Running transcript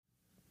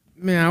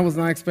Man, I was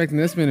not expecting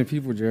this many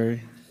people,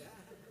 Jerry.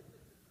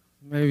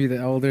 Maybe the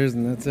elders,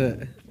 and that's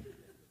it.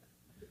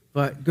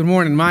 But good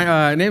morning.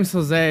 My name's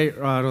Jose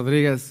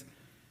Rodriguez.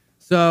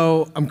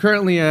 So I'm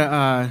currently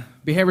a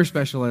behavior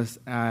specialist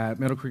at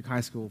Middle Creek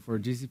High School for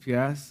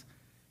GCPS,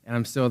 and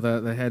I'm still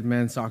the head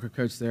men's soccer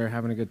coach there,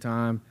 having a good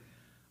time.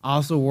 I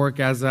also work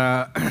as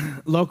a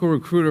local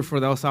recruiter for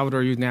the El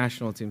Salvador Youth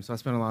National Team, so I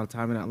spend a lot of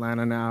time in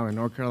Atlanta now, in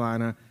North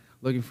Carolina,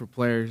 looking for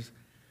players.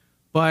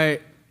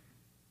 But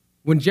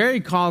when Jerry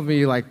called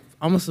me like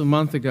almost a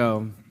month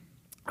ago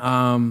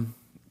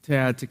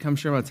to come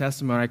share my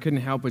testimony, I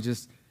couldn't help but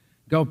just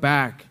go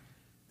back.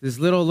 This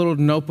little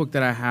notebook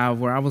that I have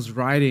where I was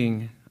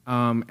writing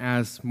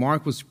as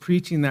Mark was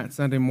preaching that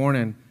Sunday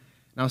morning, and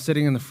I was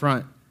sitting in the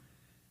front.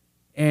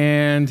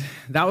 And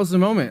that was the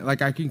moment.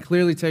 Like, I can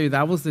clearly tell you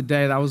that was the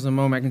day, that was the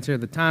moment. I can tell you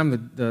the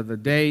time, the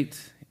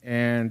date,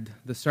 and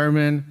the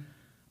sermon,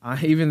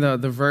 even the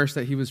verse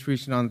that he was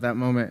preaching on at that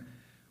moment,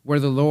 where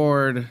the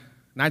Lord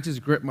not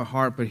just gripped my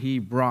heart, but he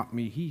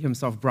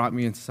himself brought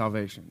me into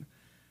salvation.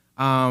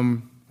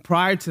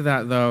 Prior to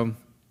that, though,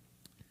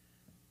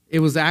 it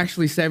was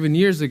actually 7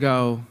 years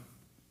ago,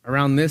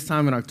 around this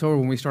time in October,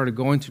 when we started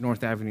going to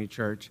North Avenue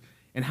Church.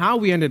 And how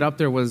we ended up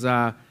there was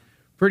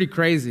pretty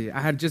crazy. I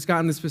had just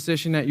gotten this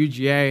position at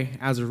UGA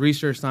as a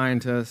research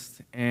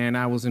scientist, and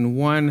I was in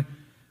one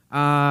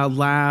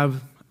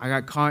lab. I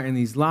got caught in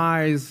these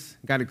lies,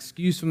 got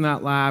excused from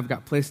that lab,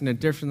 got placed in a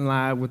different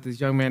lab with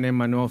this young man named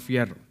Manuel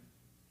Fierro.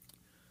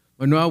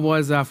 Manuel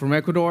was from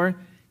Ecuador.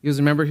 He was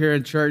a member here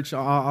at church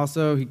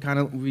also. We kind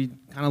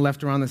of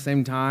left around the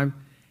same time.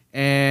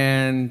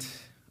 And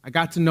I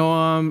got to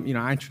know him. You know,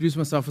 I introduced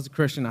myself as a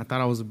Christian. I thought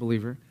I was a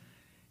believer.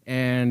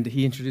 And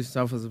he introduced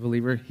himself as a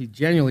believer. He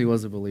genuinely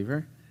was a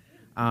believer.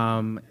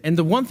 And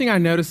the one thing I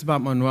noticed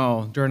about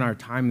Manuel during our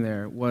time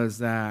there was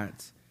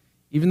that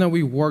even though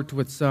we worked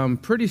with some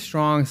pretty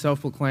strong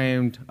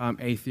self-proclaimed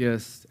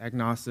atheists,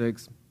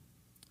 agnostics,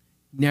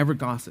 never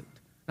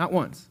gossiped. Not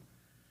once.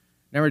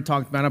 Never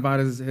talked bad about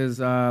his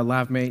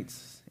lab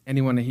mates,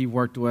 anyone that he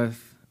worked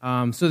with.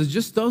 So there's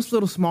just those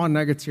little small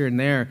nuggets here and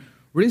there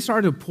really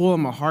started to pull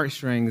on my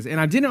heartstrings, and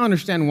I didn't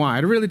understand why. I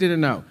really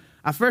didn't know.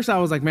 At first, I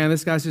was like, man,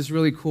 this guy's just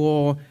really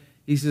cool.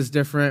 He's just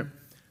different.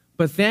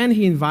 But then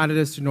he invited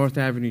us to North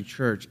Avenue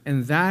Church,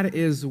 and that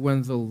is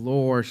when the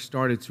Lord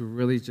started to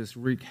really just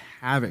wreak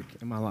havoc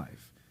in my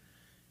life.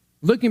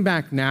 Looking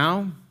back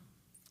now,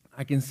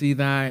 I can see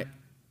that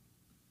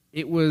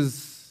it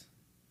was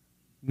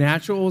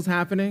natural what was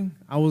happening.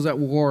 I was at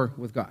war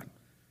with God.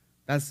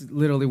 That's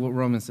literally what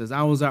Romans says.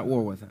 I was at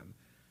war with him.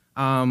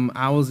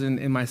 I was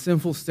in my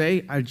sinful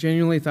state. I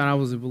genuinely thought I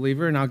was a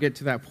believer, and I'll get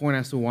to that point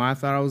as to why I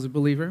thought I was a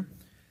believer.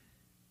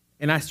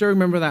 And I still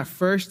remember that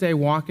first day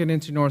walking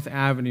into North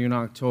Avenue in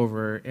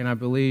October, and I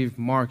believe,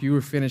 Mark, you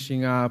were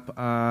finishing up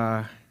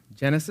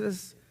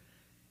Genesis,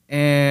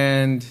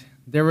 and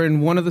they were in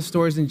one of the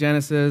stories in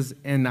Genesis,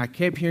 and I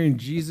kept hearing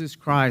Jesus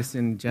Christ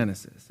in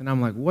Genesis. And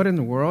I'm like, what in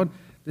the world?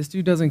 This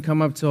dude doesn't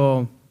come up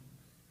till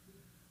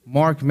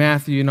Mark,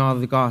 Matthew, and all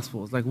of the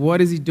Gospels. Like,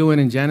 what is he doing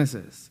in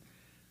Genesis?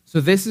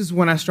 So this is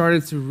when I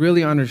started to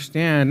really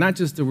understand not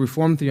just the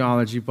Reformed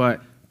theology,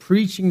 but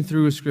preaching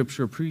through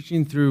Scripture,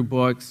 preaching through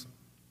books,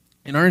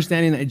 and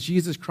understanding that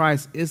Jesus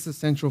Christ is the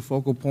central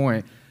focal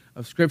point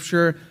of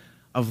Scripture,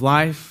 of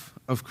life,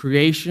 of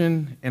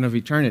creation, and of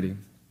eternity.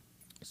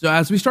 So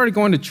as we started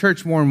going to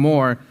church more and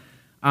more,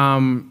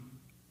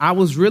 I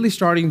was really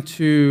starting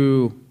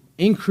to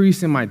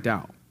increase in my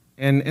doubt.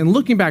 And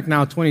looking back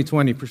now,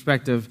 2020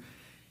 perspective,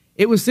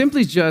 it was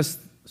simply just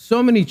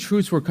so many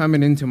truths were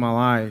coming into my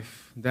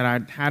life that I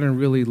hadn't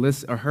really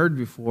listened or heard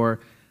before,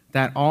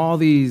 that all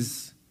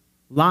these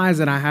lies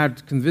that I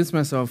had convinced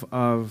myself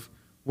of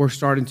were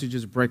starting to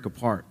just break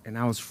apart. And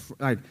I was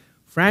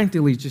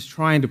frantically just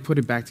trying to put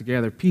it back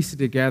together, piece it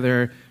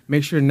together,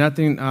 make sure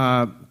nothing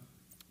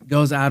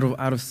goes out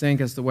of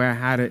sync as the way I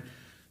had it.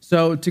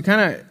 So to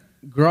kind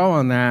of grow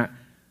on that,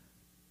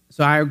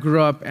 so I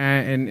grew up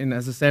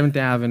as a Seventh-day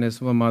Adventist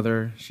with my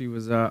mother. She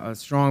was a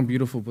strong,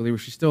 beautiful believer.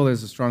 She still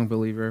is a strong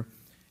believer.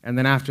 And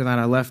then after that,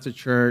 I left the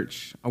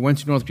church. I went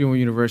to North Carolina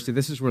University.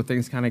 This is where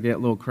things kind of get a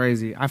little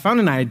crazy. I found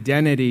an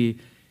identity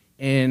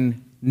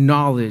in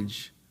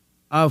knowledge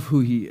of who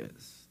he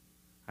is.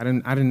 I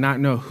did not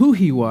know who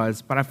he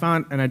was, but I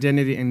found an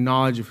identity in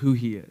knowledge of who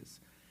he is.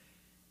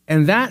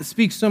 And that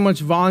speaks so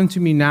much volume to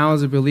me now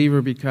as a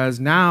believer, because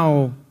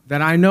now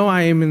that I know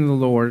I am in the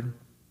Lord,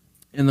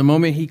 and the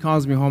moment he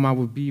calls me home, I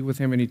will be with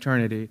him in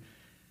eternity,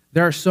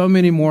 there are so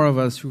many more of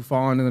us who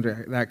fall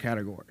into that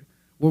category,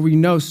 where we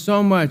know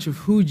so much of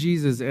who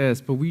Jesus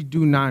is, but we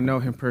do not know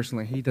him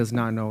personally. He does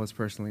not know us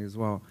personally as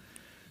well.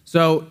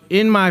 So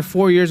in my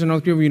 4 years at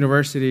North Carolina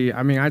University,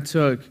 I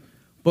took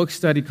book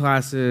study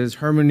classes,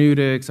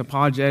 hermeneutics,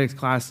 apologetics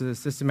classes,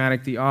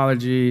 systematic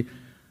theology.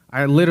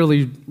 I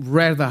literally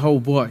read the whole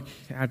book.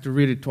 I had to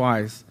read it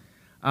twice.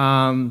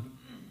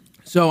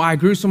 So I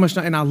grew so much,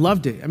 and I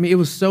loved it. It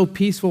was so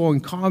peaceful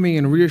and calming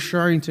and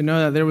reassuring to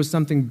know that there was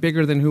something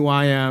bigger than who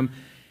I am.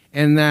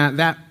 and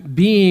that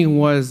being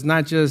was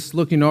not just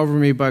looking over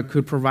me, but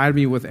could provide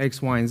me with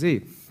X, Y, and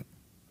Z.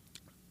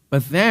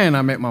 But then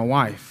I met my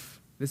wife.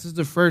 This is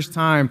the first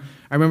time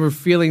I remember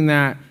feeling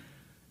that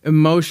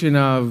emotion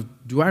of,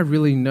 do I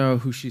really know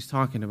who she's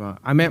talking about?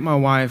 I met my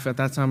wife, at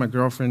that time my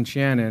girlfriend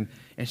Shannon,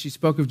 and she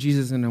spoke of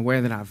Jesus in a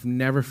way that I've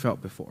never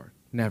felt before,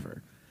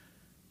 never.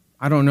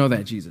 I don't know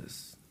that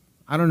Jesus.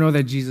 I don't know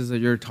that Jesus that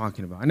you're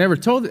talking about. I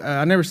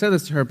never said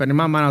this to her, but in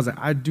my mind I was like,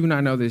 I do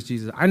not know this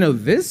Jesus. I know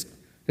this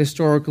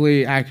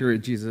historically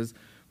accurate Jesus,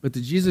 but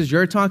the Jesus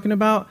you're talking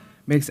about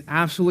makes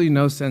absolutely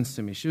no sense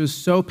to me. She was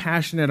so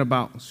passionate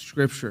about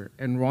Scripture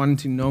and wanting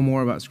to know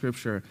more about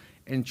Scripture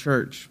and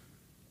church.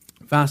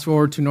 Fast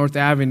forward to North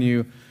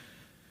Avenue.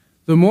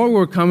 The more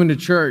we're coming to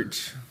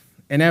church,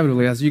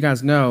 inevitably, as you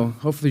guys know,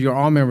 hopefully you're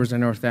all members of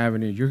North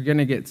Avenue, you're going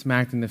to get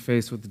smacked in the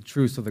face with the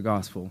truths of the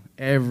gospel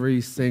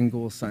every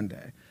single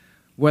Sunday.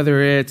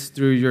 Whether it's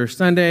through your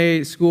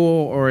Sunday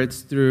school, or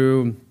it's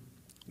through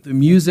the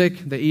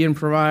music that Ian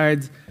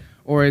provides,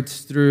 or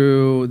it's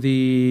through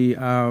the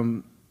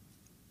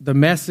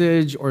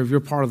message, or if you're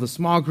part of the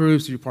small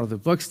groups, or you're part of the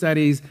book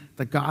studies,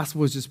 the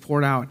gospel is just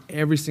poured out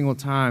every single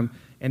time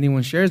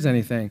anyone shares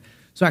anything.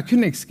 So I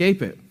couldn't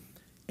escape it.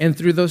 And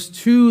through those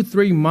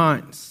 2-3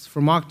 months,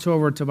 from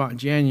October to about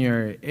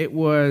January, it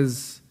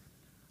was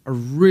a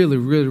really,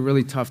 really,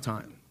 really tough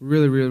time.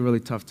 Really, really, really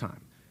tough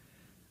time.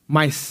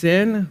 My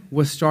sin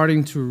was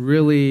starting to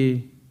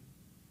really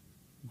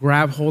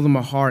grab hold of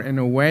my heart in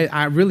a way,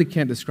 I really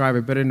can't describe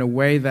it, but in a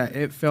way that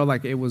it felt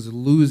like it was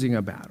losing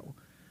a battle.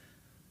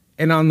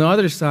 And on the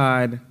other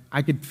side,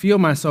 I could feel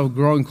myself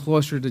growing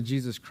closer to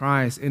Jesus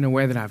Christ in a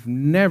way that I've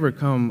never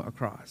come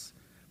across.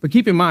 But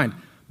keep in mind,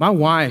 my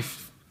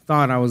wife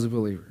thought I was a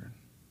believer.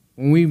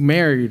 When we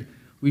married,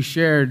 we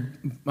shared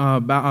our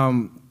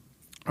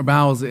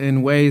vows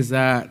in ways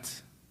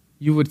that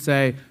you would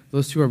say,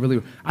 those two are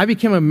believers. I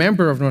became a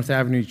member of North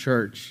Avenue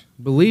Church,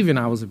 believing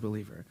I was a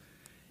believer.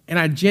 And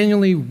I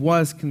genuinely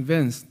was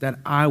convinced that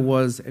I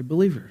was a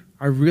believer.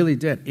 I really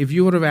did. If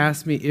you would have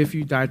asked me, if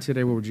you died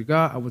today, where would you go?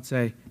 I would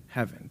say,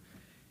 heaven.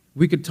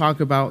 We could talk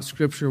about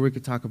Scripture. We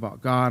could talk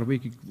about God. We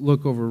could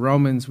look over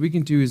Romans. We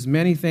can do as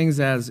many things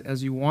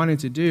as you wanted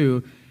to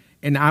do,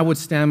 and I would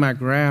stand my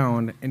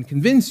ground and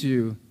convince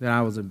you that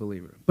I was a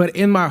believer. But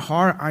in my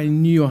heart, I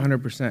knew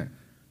 100%,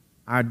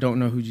 I don't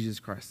know who Jesus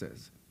Christ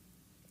is.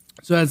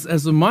 So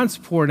as the months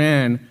poured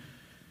in,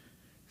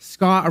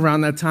 Scott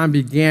around that time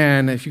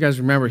began, if you guys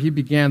remember, he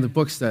began the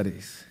book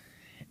studies.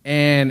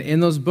 And in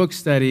those book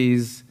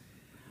studies,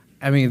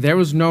 there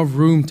was no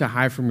room to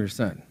hide from your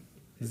son.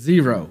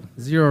 Zero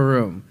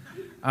room.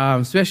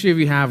 Especially if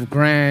you have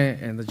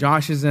Grant and the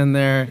Joshes in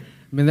there.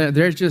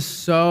 They're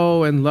just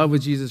so in love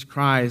with Jesus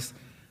Christ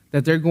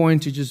that they're going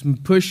to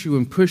just push you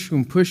and push you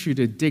and push you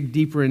to dig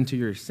deeper into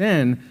your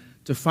sin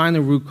to find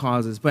the root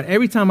causes. But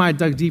every time I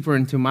dug deeper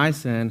into my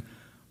sin,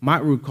 my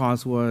root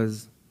cause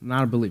was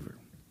not a believer.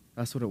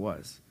 That's what it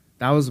was.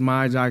 That was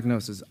my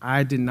diagnosis.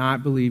 I did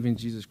not believe in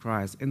Jesus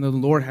Christ, and the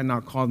Lord had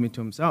not called me to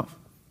himself.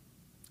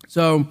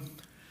 So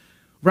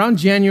around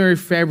January,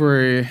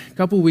 February, a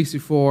couple of weeks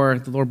before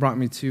the Lord brought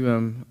me to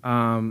him,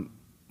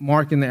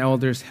 Mark and the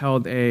elders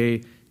held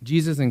a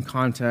Jesus in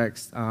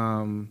Context.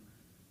 I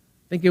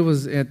think it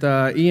was at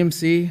the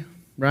EMC,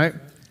 right?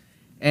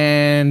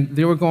 And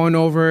they were going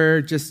over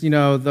just,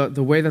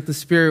 the way that the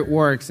Spirit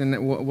works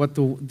and what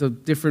the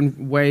different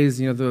ways,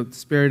 the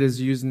Spirit is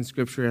used in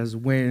Scripture as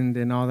wind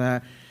and all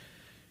that.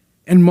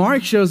 And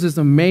Mark shows this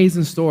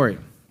amazing story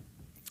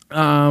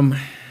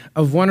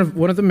of one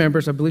of the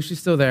members, I believe she's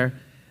still there,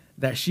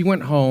 that she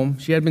went home.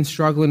 She had been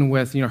struggling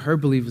with, her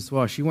belief as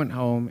well. She went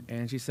home,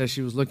 and she said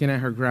she was looking at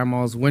her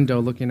grandma's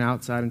window, looking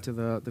outside into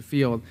the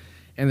field,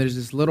 and there's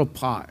this little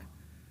pot,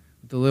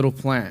 the little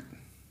plant,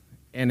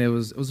 and it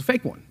was a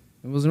fake one.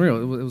 It wasn't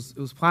real. It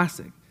was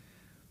plastic.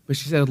 But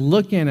she said,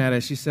 looking at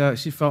it, she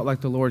felt like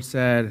the Lord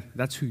said,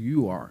 that's who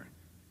you are.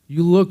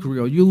 You look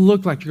real. You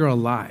look like you're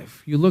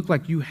alive. You look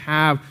like you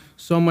have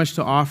so much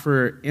to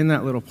offer in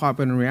that little pot,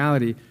 but in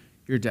reality,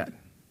 you're dead.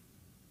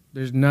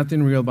 There's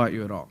nothing real about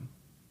you at all.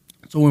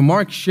 So when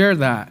Mark shared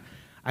that,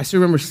 I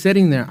still remember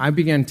sitting there. I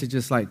began to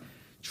just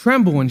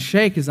tremble and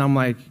shake as I'm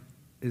like,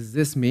 is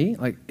this me?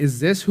 Is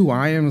this who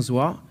I am as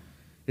well?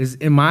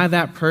 Am I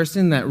that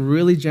person that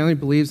really genuinely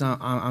believes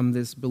I'm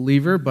this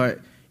believer, but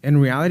in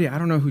reality, I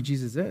don't know who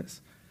Jesus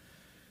is?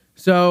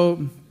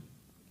 So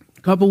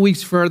a couple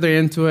weeks further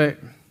into it,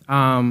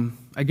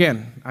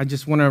 again, I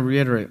just want to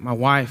reiterate, my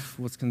wife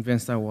was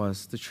convinced I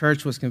was. The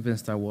church was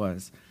convinced I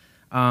was.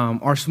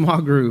 Our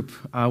small group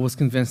was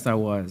convinced I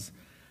was.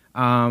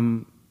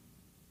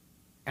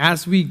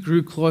 As we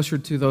grew closer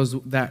to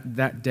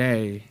that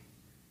day,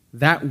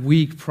 that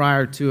week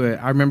prior to it,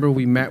 I remember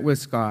we met with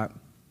Scott.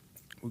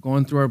 We're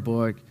going through our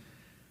book.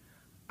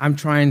 I'm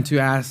trying to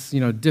ask,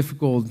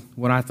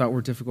 what I thought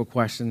were difficult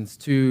questions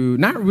to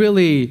not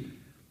really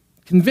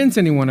convince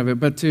anyone of it,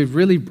 but to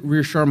really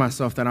reassure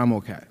myself that I'm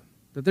okay,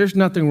 that there's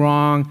nothing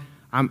wrong.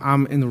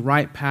 I'm in the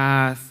right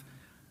path.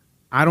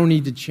 I don't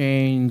need to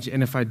change.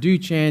 And if I do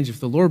change, if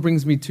the Lord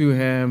brings me to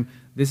him,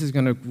 this is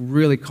going to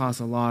really cause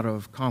a lot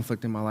of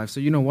conflict in my life. So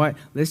you know what?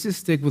 Let's just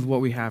stick with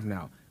what we have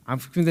now.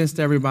 I've convinced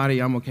everybody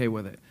I'm okay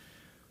with it.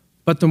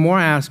 But the more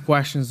I ask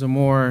questions, the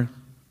more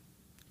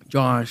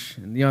Josh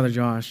and the other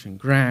Josh and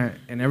Grant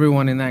and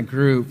everyone in that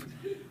group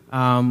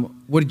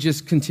would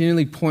just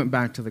continually point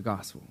back to the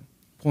gospel.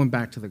 Point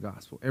back to the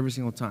gospel every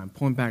single time.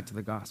 Point back to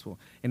the gospel.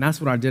 And that's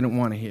what I didn't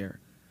want to hear.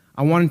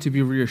 I wanted to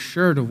be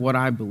reassured of what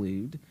I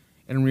believed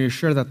and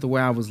reassured that the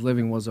way I was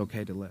living was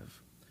okay to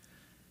live.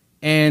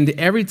 And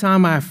every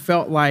time I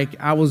felt like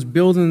I was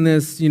building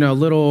this,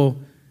 little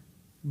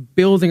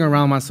building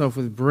around myself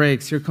with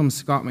bricks, here comes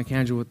Scott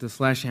McAndrew with the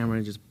sledgehammer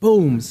and just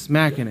boom,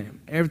 smacking it.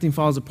 Everything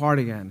falls apart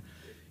again,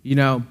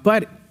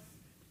 But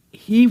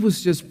he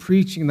was just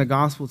preaching the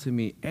gospel to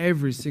me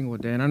every single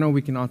day. And I know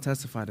we can all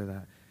testify to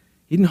that.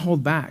 He didn't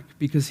hold back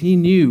because he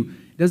knew,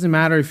 it doesn't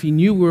matter if he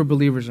knew we were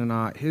believers or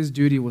not, his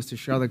duty was to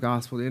share the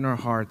gospel in our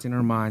hearts, in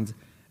our minds,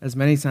 as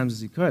many times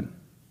as he could.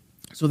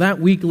 So that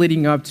week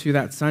leading up to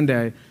that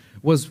Sunday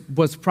was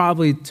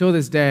probably, till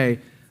this day,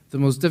 the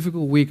most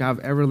difficult week I've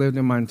ever lived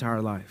in my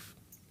entire life.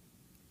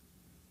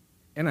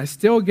 And I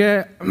still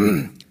get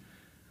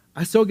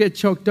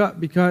choked up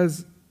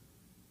because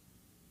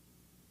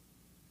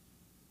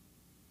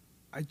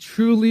I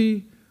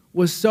truly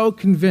was so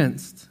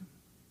convinced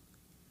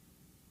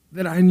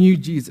that I knew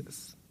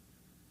Jesus.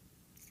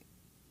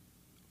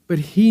 But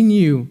he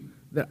knew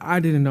that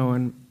I didn't know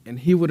him, and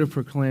he would have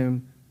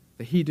proclaimed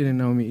that he didn't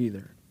know me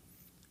either.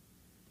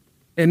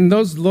 And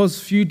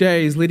those few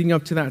days leading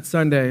up to that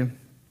Sunday,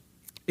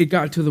 it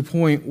got to the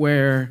point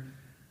where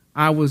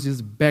I was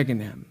just begging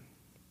him,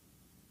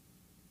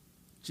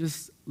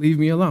 just leave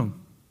me alone.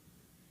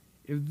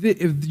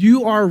 If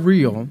you are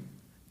real,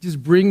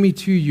 just bring me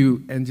to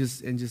you and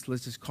just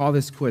let's just call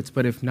this quits.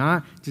 But if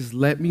not, just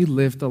let me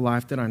live the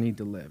life that I need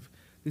to live.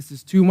 This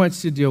is too much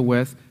to deal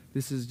with.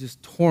 This is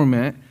just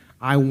torment.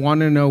 I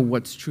want to know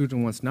what's true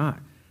and what's not.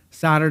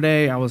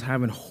 Saturday, I was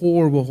having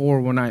horrible,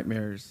 horrible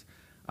nightmares.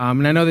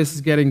 And I know this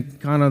is getting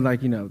kind of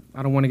like, I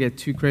don't want to get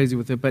too crazy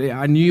with it, but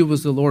I knew it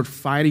was the Lord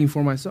fighting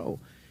for my soul.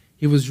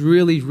 He was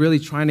really, really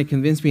trying to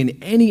convince me in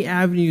any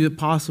avenue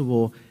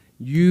possible,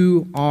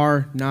 you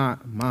are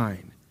not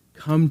mine.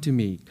 Come to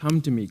me, come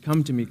to me,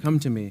 come to me, come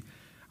to me.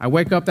 I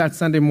wake up that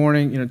Sunday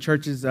morning,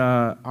 church is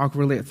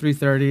awkwardly at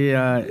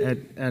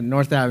 3:30 at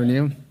North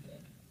Avenue.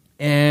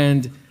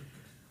 And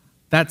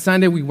that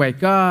Sunday we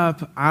wake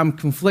up, I'm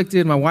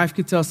conflicted. My wife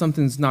could tell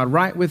something's not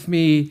right with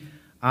me.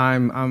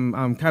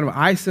 I'm kind of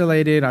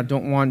isolated. I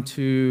don't want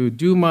to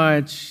do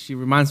much. She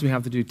reminds me I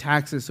have to do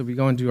taxes, so we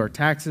go and do our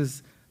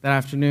taxes that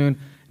afternoon.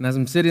 And as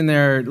I'm sitting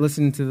there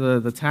listening to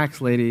the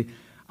tax lady,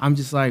 I'm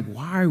just like,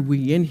 why are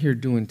we in here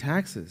doing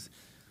taxes?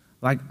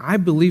 Like, I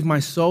believe my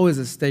soul is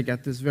at stake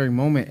at this very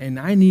moment, and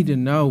I need to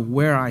know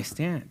where I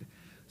stand.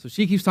 So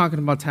she keeps talking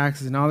about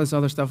taxes and all this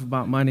other stuff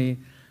about money.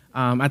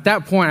 At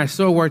that point, I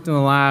still worked in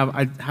the lab.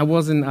 I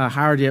wasn't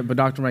hired yet by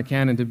Dr.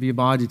 McCannon to be a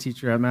biology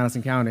teacher at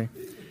Madison County.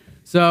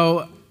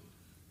 So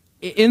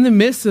in the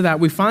midst of that,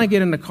 we finally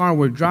get in the car.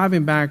 We're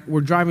driving back.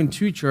 We're driving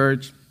to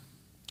church.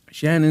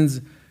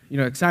 Shannon's,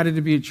 excited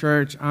to be at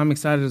church. I'm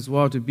excited as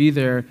well to be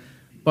there.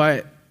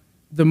 But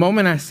the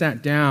moment I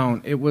sat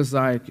down, it was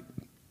like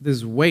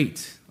this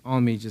weight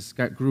on me just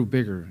grew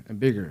bigger and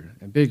bigger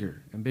and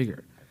bigger and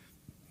bigger.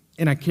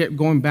 And I kept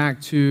going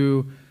back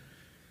to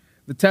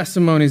the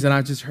testimonies that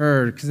I just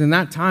heard, because in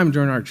that time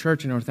during our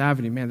church in North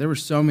Avenue, man, there were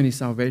so many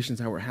salvations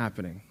that were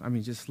happening. I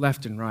mean, just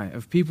left and right,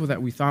 of people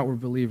that we thought were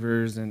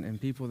believers and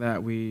people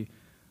that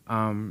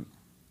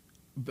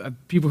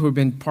people who had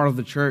been part of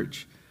the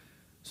church.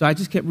 So I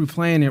just kept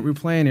replaying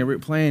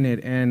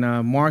it. And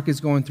Mark is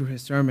going through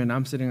his sermon.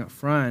 I'm sitting up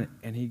front,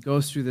 and he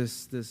goes through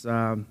this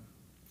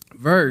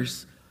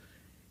verse.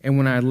 And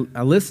when I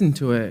listened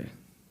to it,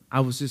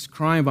 I was just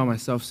crying by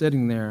myself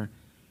sitting there.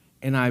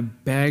 And I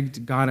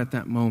begged God at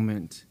that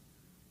moment.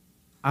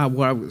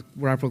 What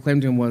I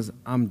proclaimed to him was,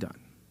 I'm done.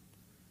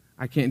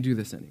 I can't do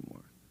this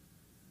anymore.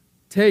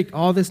 Take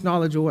all this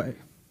knowledge away.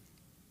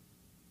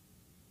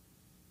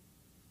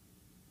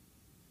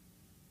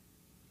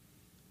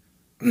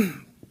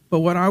 But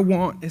what I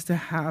want is to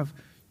have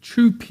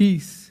true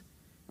peace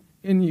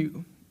in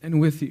you and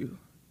with you.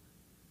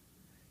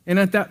 And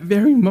at that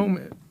very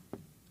moment,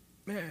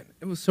 man,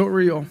 it was so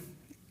real.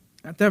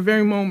 At that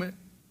very moment,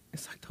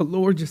 it's like the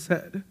Lord just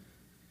said,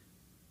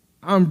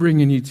 I'm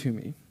bringing you to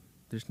me.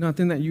 There's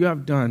nothing that you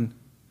have done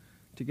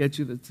to get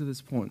you to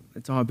this point.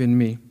 It's all been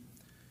me.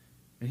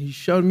 And he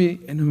showed me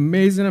an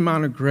amazing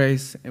amount of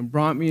grace and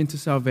brought me into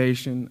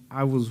salvation.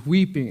 I was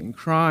weeping and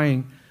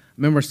crying. I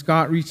remember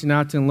Scott reaching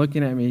out to him,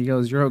 looking at me. He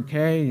goes, "You're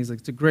okay?" He's like,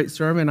 "It's a great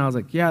sermon." I was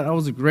like, "Yeah, that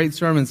was a great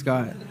sermon,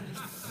 Scott."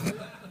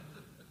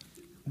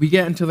 We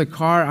get into the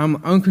car.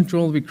 I'm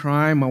uncontrollably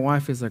crying. My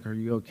wife is like, "Are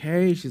you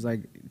okay?"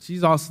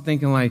 She's also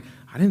thinking like,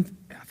 I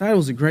thought it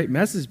was a great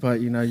message,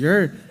 but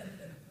you're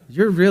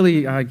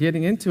really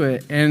getting into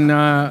it. And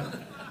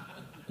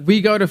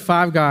we go to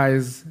Five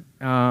Guys.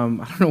 I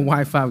don't know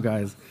why Five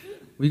Guys.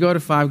 We go to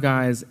Five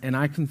Guys, and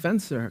I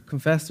confess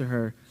to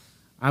her,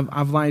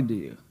 I've lied to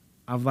you.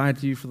 I've lied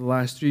to you for the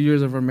last 3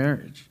 years of our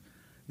marriage.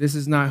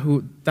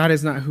 that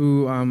is not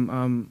who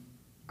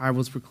I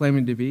was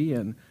proclaiming to be.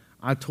 And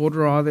I told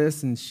her all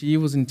this, and she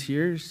was in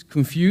tears,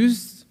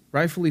 confused,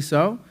 rightfully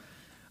so.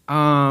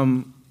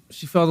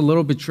 She felt a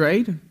little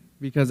betrayed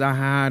because I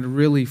had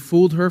really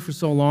fooled her for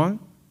so long.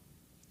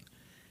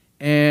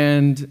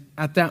 And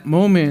at that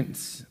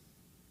moment,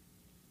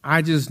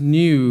 I just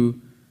knew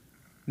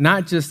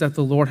not just that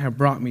the Lord had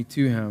brought me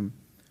to him,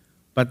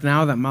 but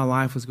now that my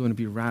life was going to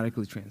be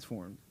radically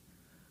transformed.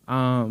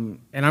 And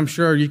I'm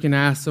sure you can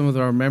ask some of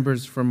our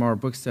members from our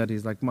book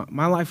studies, like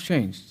my life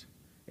changed.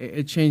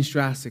 It changed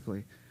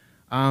drastically.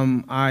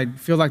 I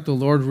feel like the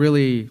Lord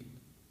really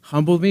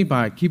humbled me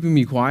by keeping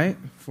me quiet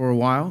for a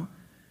while.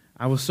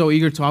 I was so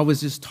eager to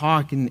always just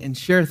talk and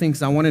share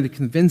things. I wanted to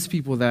convince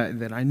people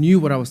that I knew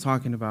what I was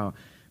talking about.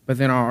 But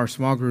then our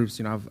small groups,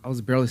 I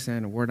was barely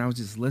saying a word. I was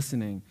just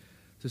listening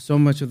to so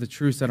much of the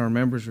truths that our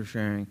members were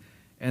sharing.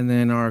 And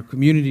then our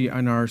community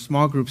and our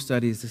small group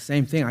studies, the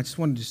same thing. I just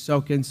wanted to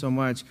soak in so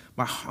much.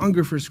 My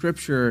hunger for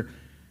Scripture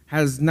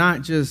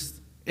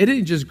it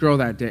didn't just grow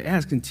that day. It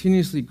has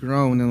continuously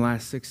grown in the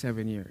last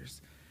 6-7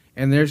 years.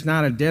 And there's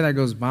not a day that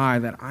goes by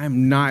that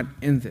I'm not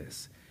in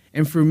this.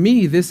 And for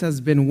me, this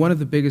has been one of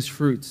the biggest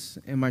fruits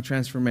in my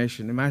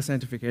transformation, in my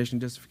sanctification,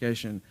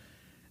 justification.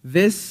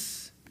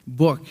 This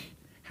book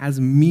has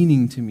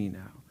meaning to me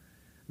now.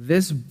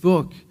 This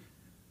book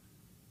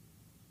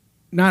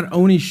not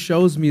only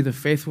shows me the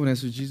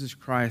faithfulness of Jesus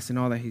Christ and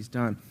all that he's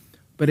done,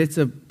 but it's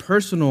a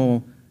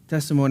personal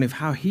testimony of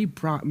how he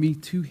brought me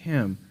to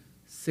him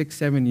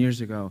 6-7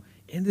 years ago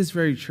in this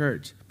very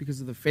church because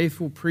of the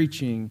faithful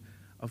preaching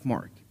of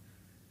Mark.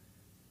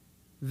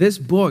 This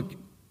book,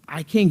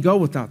 I can't go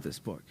without this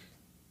book.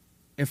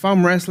 If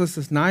I'm restless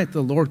this night,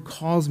 the Lord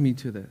calls me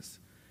to this.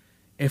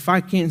 If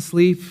I can't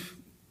sleep,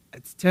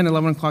 it's 10,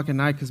 11 o'clock at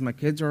night because my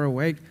kids are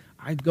awake,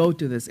 I go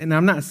to this. And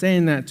I'm not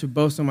saying that to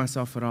boast on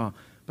myself at all,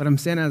 but I'm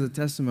saying as a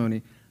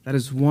testimony that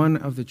is one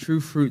of the true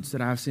fruits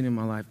that I've seen in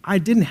my life. I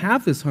didn't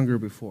have this hunger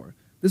before.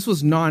 This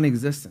was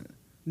non-existent.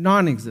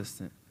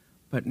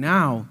 But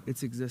now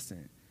it's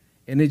existent.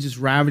 And it just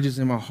ravages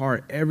in my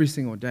heart every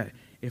single day.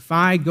 If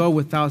I go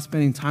without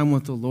spending time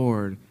with the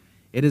Lord,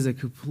 it is a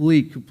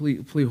complete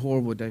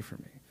horrible day for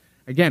me.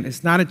 Again,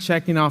 it's not a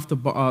checking off the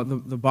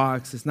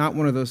box. It's not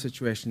one of those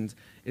situations.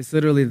 It's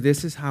literally,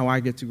 this is how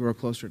I get to grow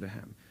closer to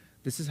him.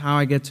 This is how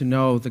I get to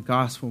know the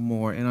gospel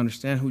more and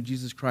understand who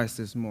Jesus Christ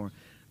is more.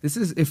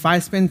 If I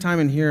spend time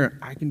in here,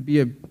 I can be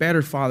a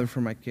better father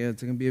for my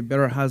kids. I can be a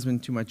better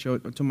husband to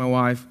my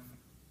wife,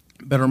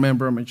 a better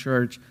member of my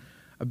church,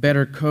 a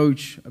better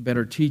coach, a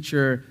better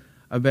teacher,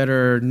 a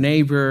better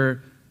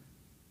neighbor.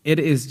 It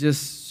is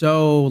just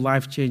so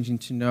life-changing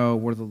to know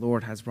where the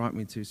Lord has brought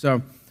me to.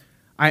 So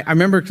I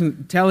remember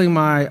telling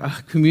my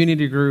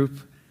community group,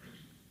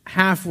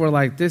 half were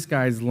like, this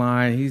guy's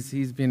lying,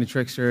 he's being a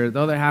trickster. The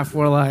other half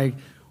were like,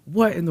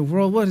 what in the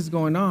world, what is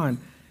going on?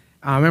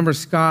 I remember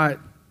Scott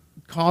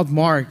called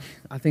Mark,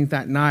 I think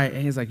that night,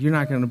 and he's like, you're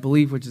not going to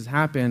believe what just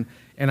happened.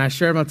 And I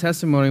shared my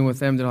testimony with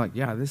them. They're like,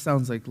 yeah, this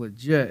sounds like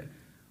legit,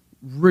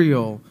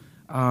 real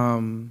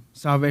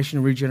salvation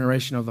and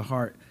regeneration of the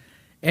heart.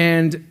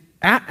 And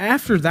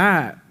after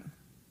that,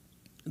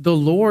 the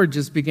Lord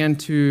just began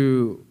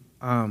to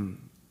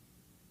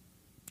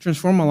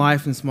transform my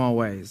life in small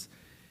ways.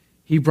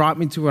 He brought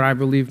me to what I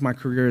believe my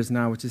career is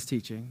now, which is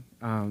teaching.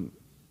 We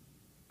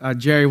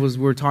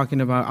were talking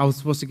about, I was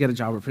supposed to get a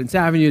job at Prince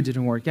Avenue. It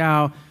didn't work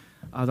out.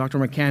 Dr.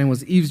 McCann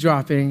was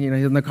eavesdropping,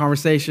 in the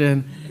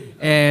conversation.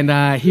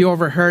 And he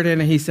overheard it,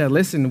 and he said,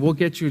 listen, we'll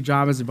get you a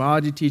job as a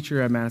biology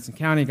teacher at Madison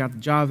County. Got the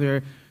job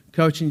there,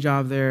 coaching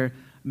job there.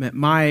 Met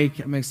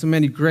Mike. I met so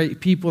many great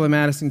people in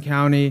Madison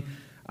County.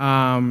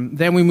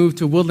 Then we moved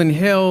to Woodland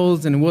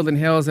Hills, and in Woodland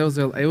Hills,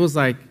 it was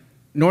like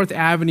North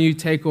Avenue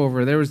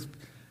takeover. There was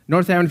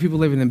North Avenue people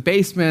living in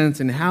basements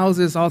and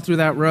houses all through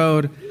that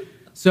road.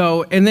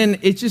 So, and then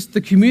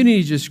the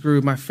community just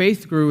grew. My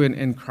faith grew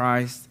in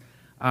Christ.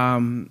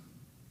 But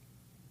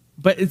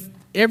it's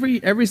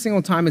every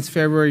single time it's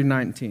February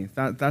 19th.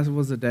 That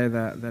was the day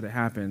that it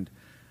happened.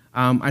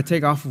 I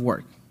take off of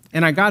work.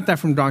 And I got that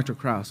from Dr.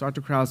 Krause.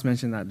 Dr. Krause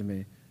mentioned that to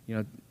me.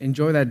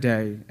 Enjoy that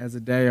day as a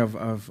day of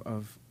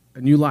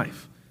a new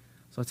life.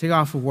 So I take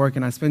off of work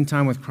and I spend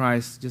time with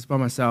Christ just by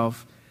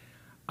myself.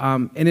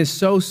 And it's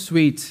so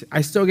sweet.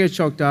 I still get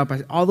choked up.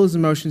 All those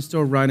emotions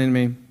still run in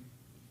me.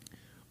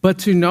 But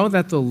to know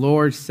that the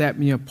Lord set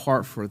me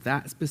apart for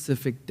that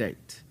specific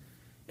date.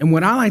 And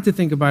what I like to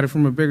think about it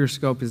from a bigger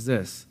scope is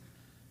this.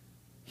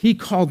 He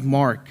called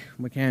Mark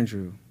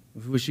McAndrew,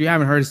 which you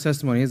haven't heard his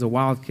testimony. He's a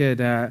wild kid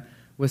at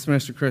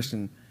Westminster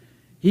Christian.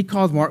 He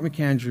called Mark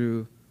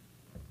McAndrew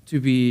to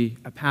be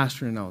a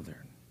pastor and elder.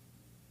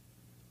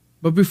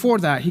 But before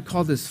that, he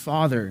called his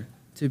father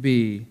to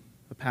be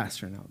a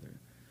pastor and elder.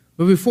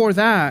 But before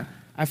that,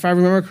 if I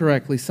remember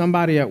correctly,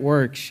 somebody at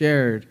work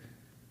shared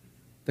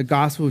the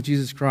gospel of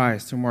Jesus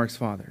Christ to Mark's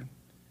father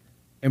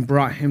and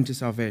brought him to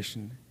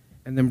salvation,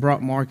 and then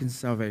brought Mark into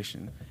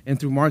salvation. And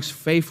through Mark's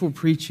faithful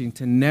preaching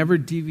to never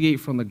deviate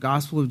from the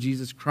gospel of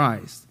Jesus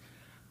Christ,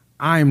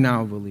 I am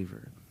now a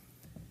believer.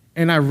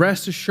 And I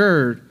rest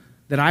assured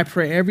that I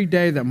pray every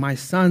day that my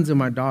sons and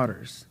my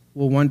daughters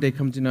will one day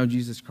come to know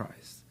Jesus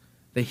Christ.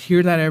 They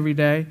hear that every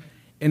day,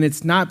 and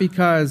it's not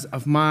because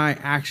of my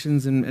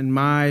actions and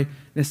my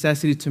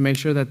necessity to make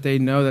sure that they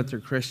know that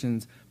they're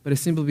Christians, but it's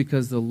simply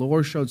because the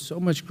Lord showed so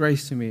much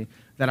grace to me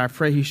that I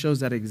pray he shows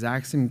that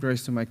exact same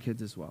grace to my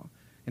kids as well.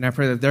 And I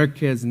pray that their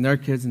kids and their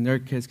kids and their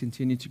kids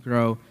continue to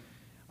grow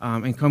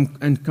and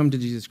come to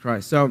Jesus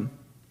Christ. So,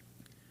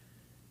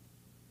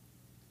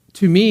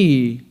 to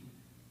me,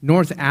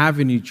 North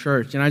Avenue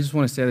Church, and I just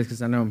want to say this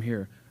because I know I'm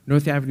here,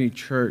 North Avenue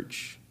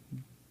Church,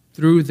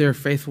 through their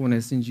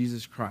faithfulness in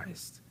Jesus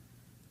Christ,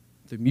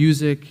 the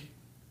music,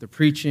 the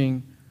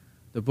preaching,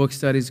 the book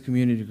studies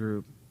community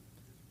group,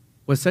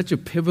 was such a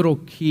pivotal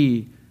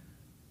key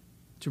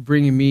to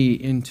bringing me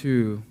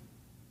into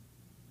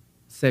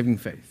saving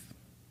faith.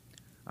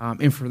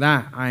 And for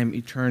that, I am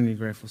eternally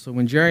grateful. So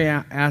when Jerry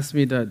asked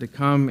me to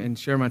come and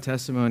share my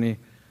testimony,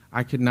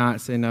 I could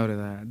not say no to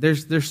that.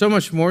 There's so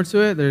much more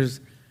to it.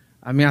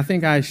 I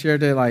think I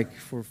shared it like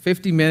for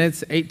 50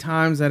 minutes, 8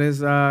 times at his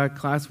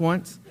class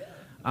once.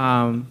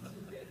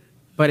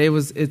 But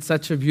it's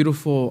such a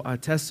beautiful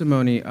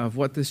testimony of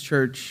what this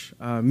church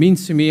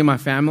means to me and my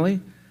family.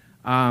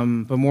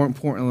 But more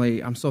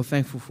importantly, I'm so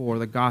thankful for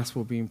the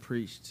gospel being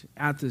preached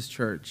at this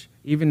church.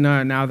 Even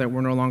now that we're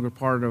no longer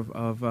part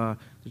of the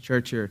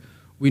church here,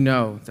 we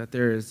know that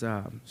there is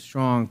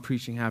strong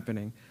preaching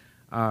happening.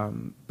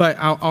 But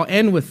I'll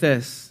end with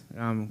this.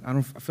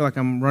 I feel like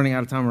I'm running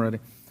out of time already.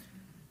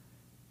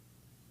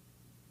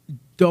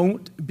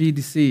 Don't be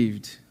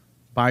deceived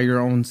by your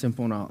own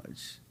simple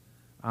knowledge.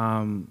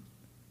 I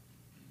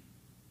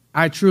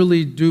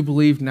truly do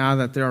believe now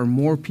that there are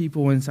more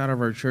people inside of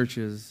our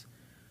churches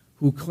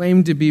who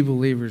claim to be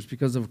believers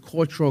because of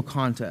cultural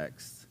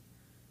context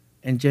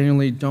and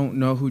genuinely don't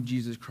know who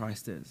Jesus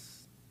Christ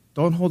is.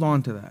 Don't hold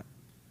on to that.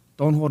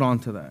 Don't hold on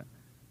to that.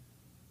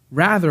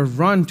 Rather,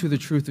 run to the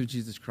truth of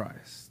Jesus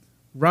Christ.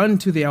 Run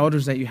to the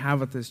elders that you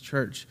have at this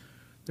church.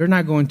 They're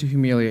not going to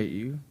humiliate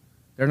you.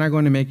 They're not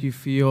going to make you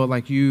feel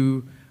like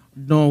you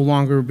no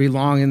longer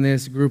belong in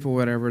this group or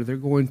whatever. They're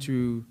going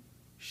to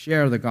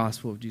share the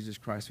gospel of Jesus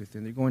Christ with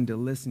you. They're going to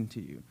listen to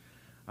you.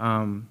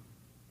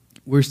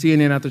 We're seeing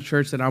it at the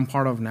church that I'm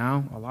part of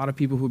now. A lot of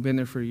people who've been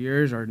there for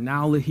years are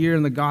now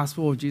hearing the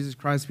gospel of Jesus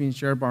Christ being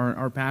shared by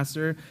our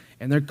pastor,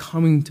 and they're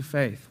coming to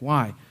faith.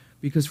 Why?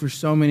 Because for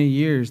so many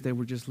years, they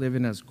were just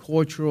living as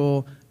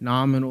cultural,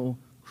 nominal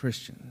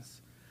Christians.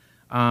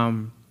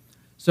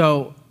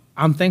 So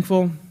I'm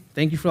thankful.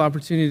 Thank you for the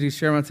opportunity to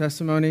share my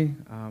testimony.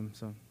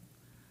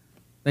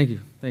 Thank you.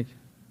 Thank you.